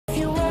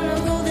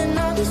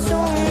be so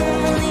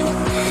lonely.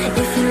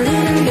 If you're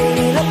leaving,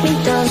 baby, let me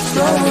down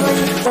slowly.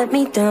 Let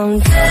me down.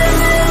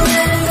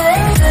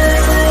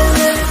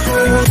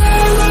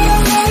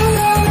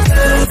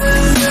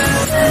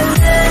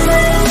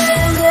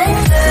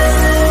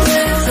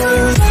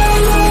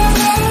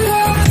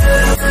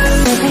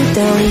 Let me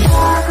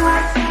down.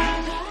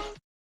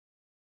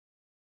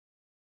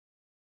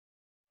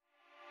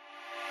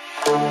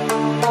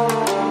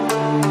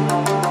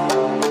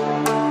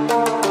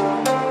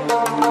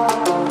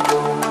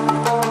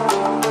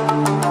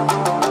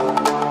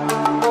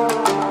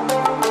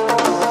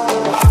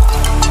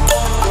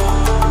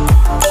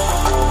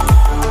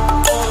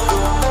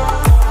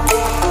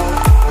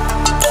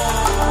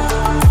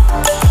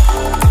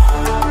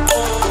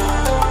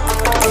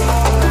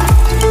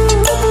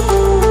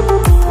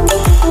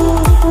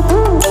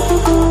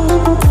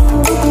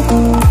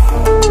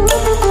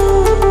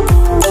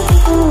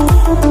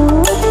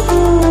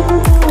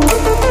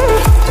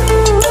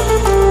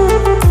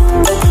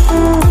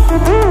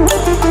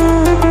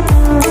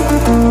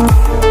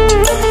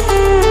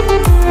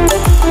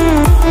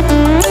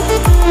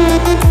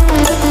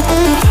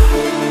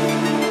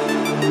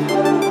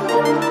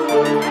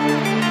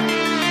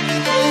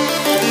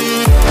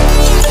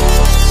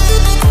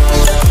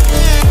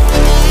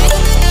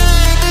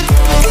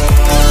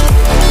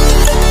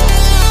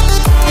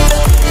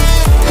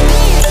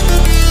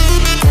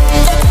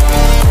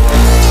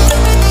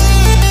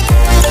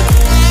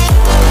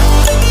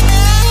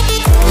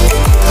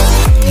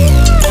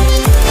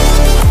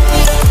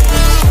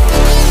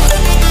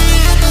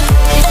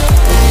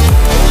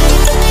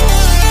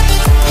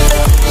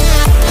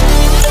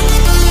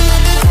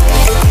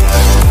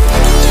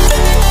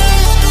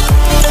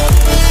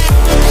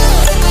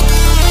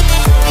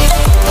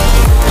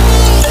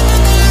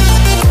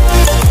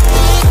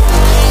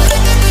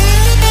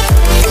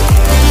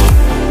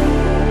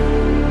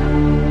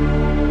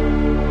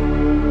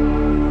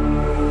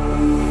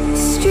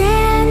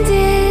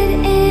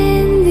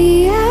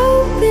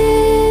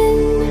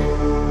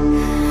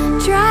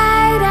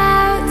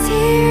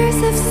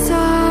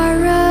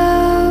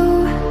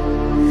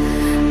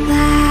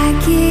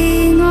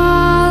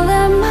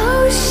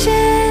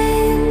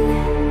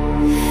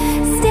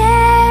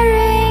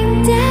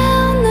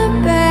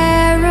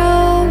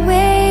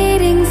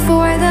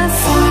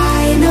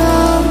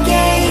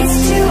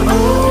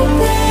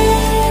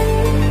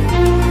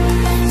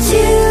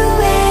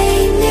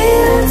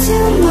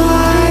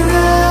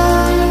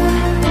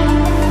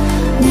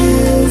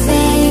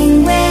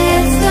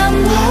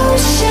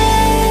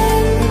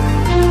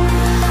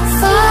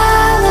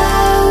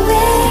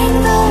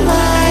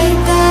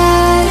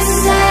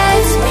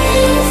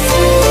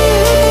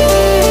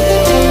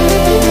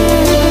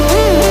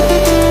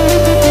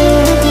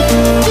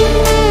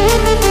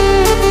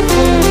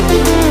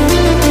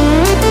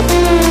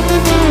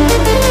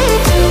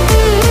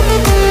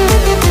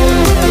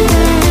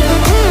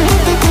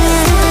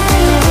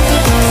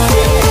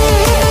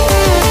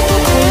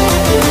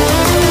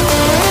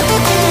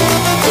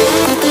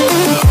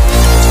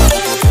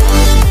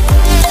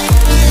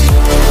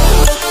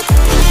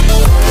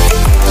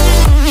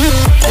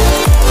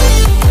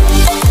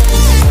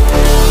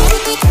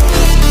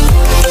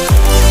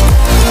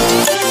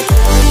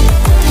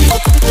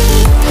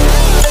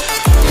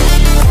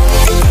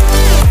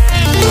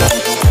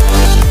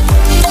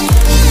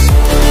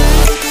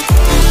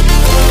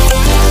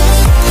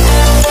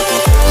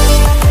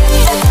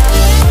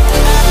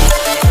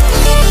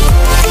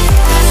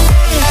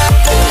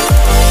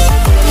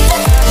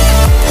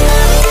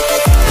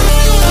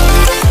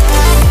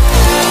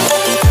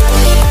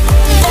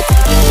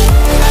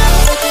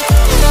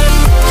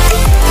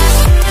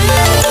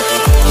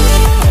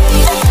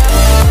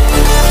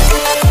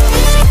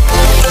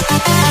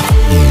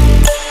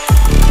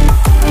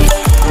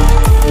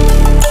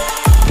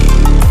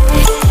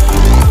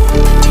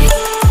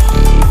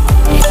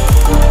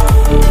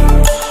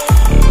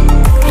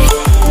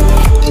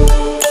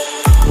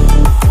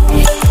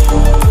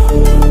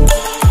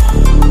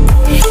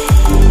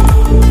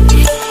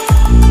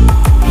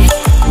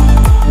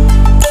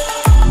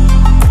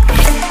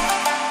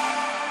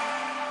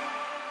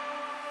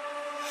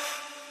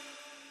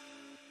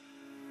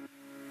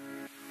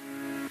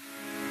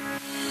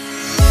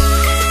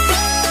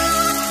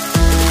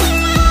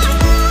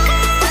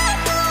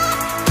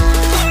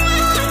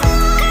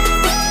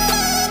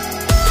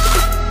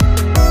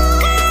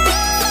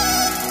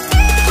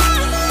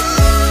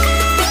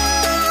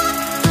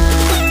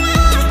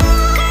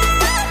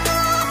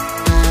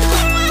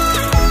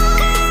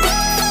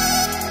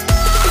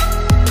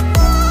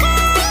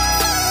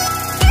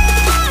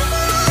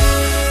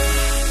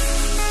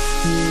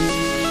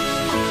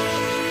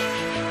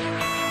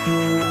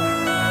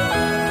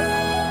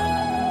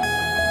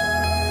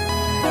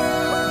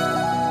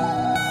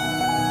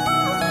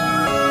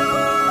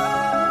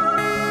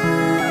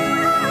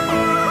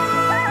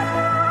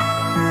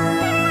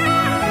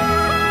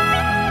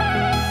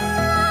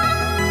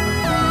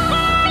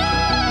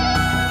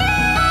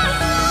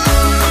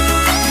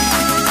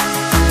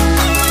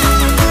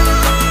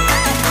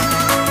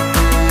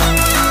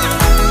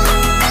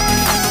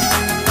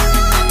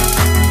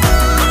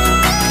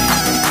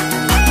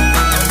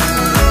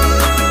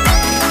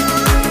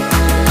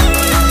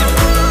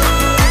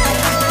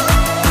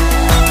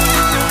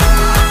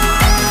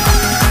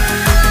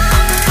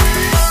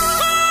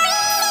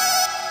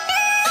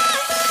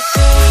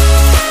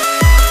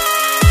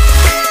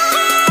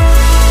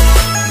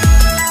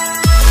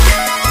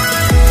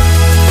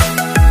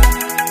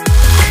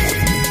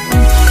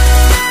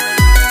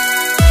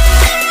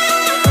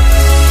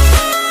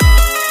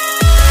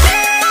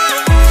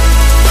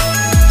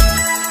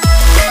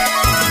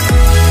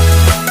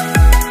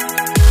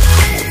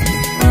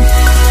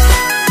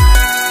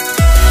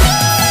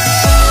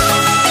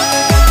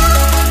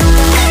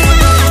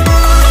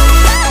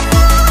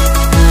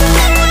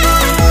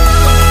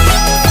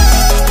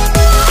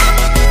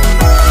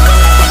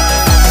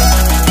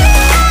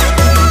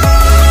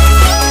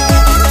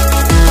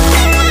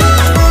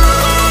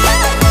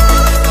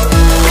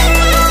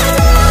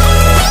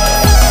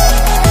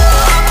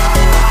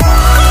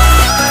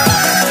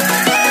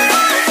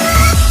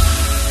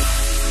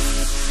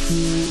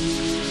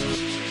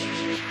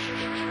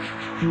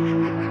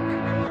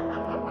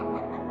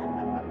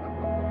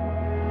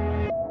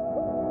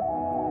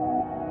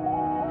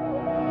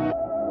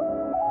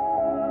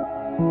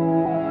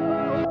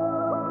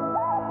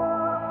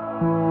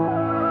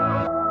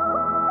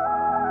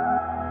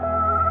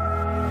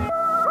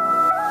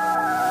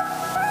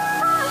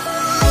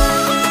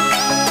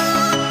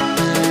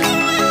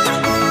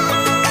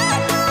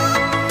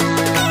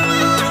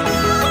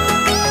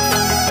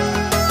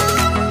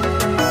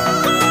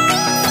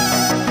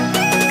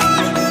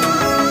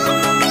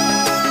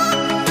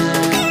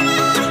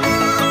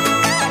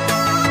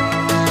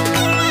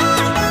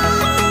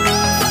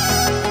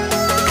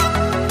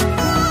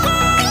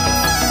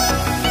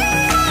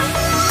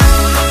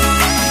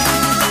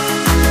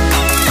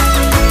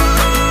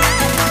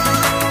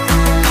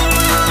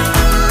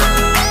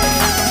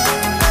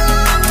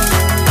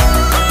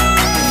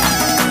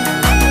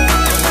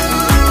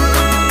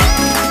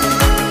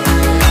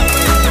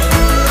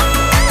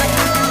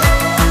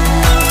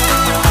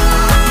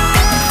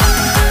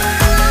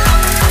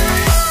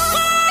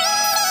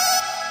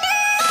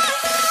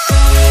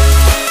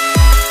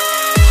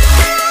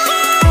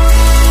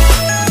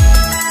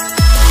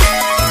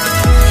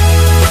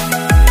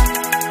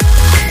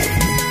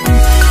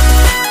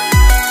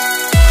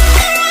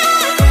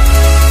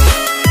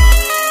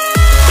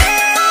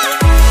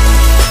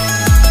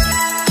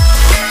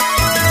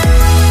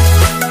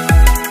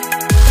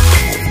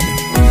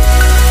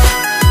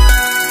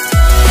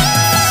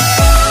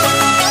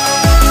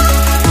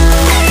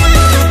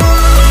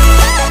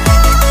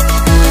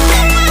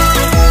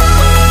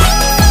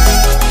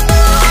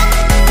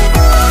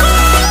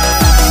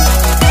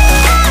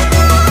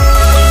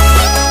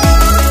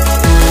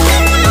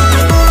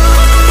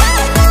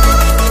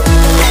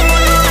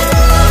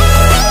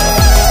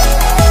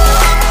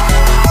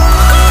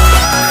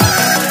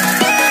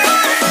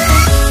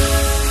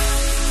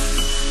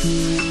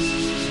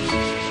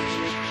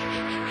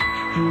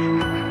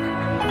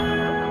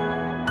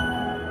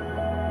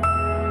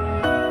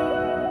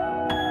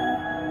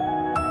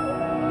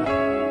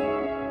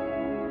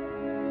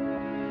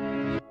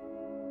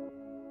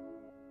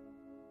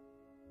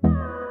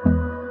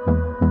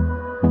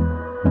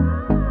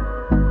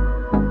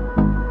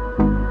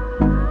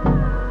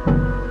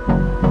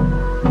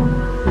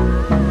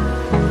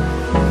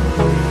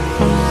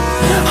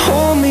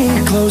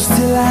 close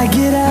till I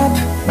get up.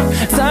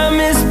 Time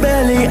is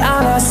barely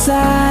on our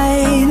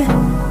side.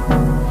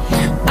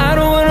 I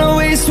don't wanna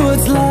waste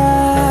what's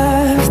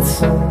left.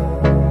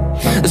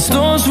 The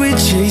storms we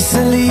chase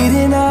are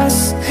leading us,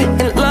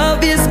 and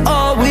love is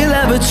all we'll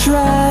ever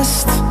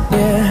trust.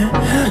 Yeah,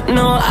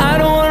 no, I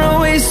don't wanna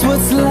waste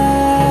what's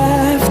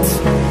left.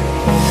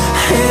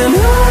 And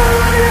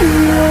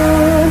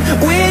on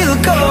we'll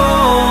go,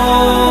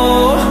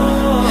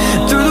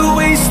 through the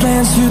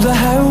wastelands, through the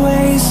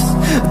highways,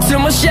 till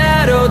my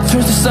shadow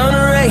turns to sun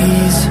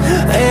rays.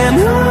 And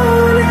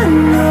on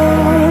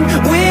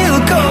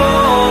we'll go,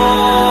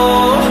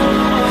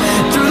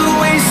 through the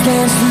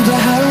wastelands, through the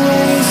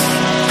highways,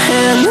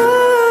 and on.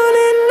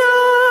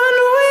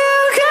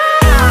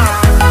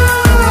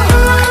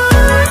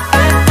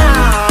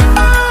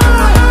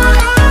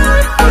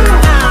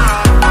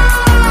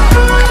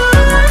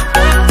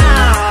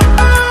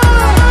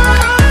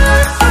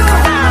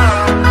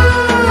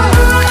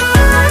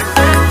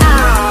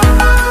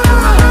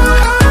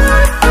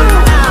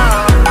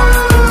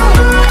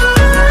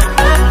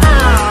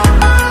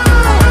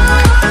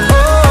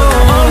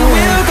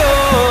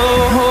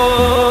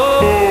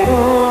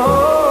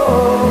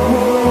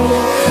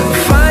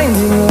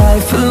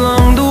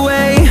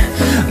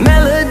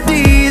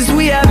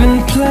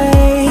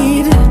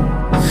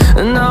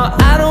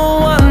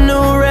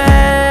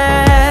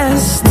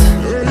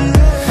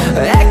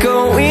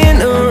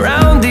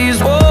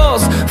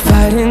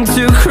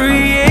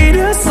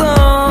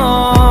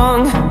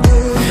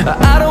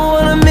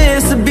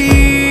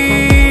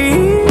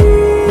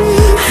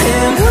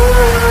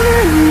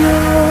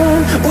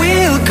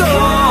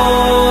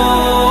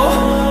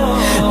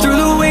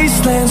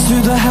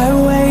 Through the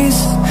highways,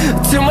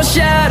 till my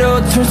shadow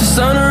turns to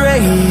sun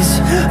rays.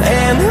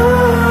 And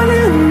on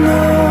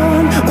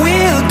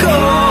we'll go,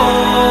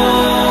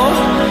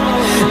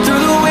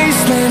 through the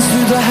wastelands,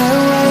 through the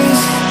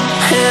highways,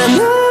 and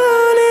on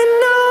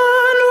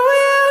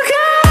we'll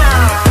go.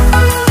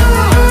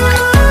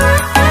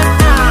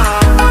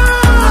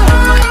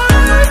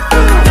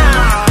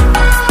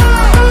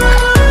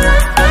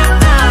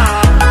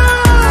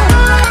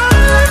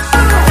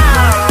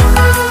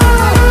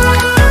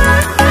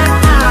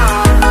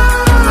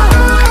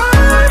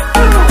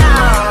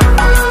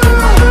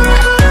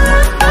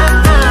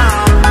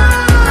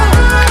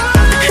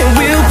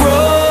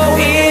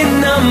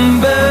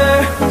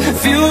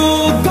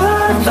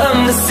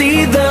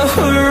 See the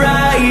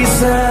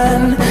horizon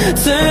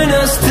turn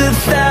us to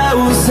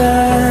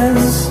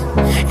thousands,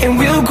 and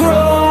we'll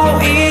grow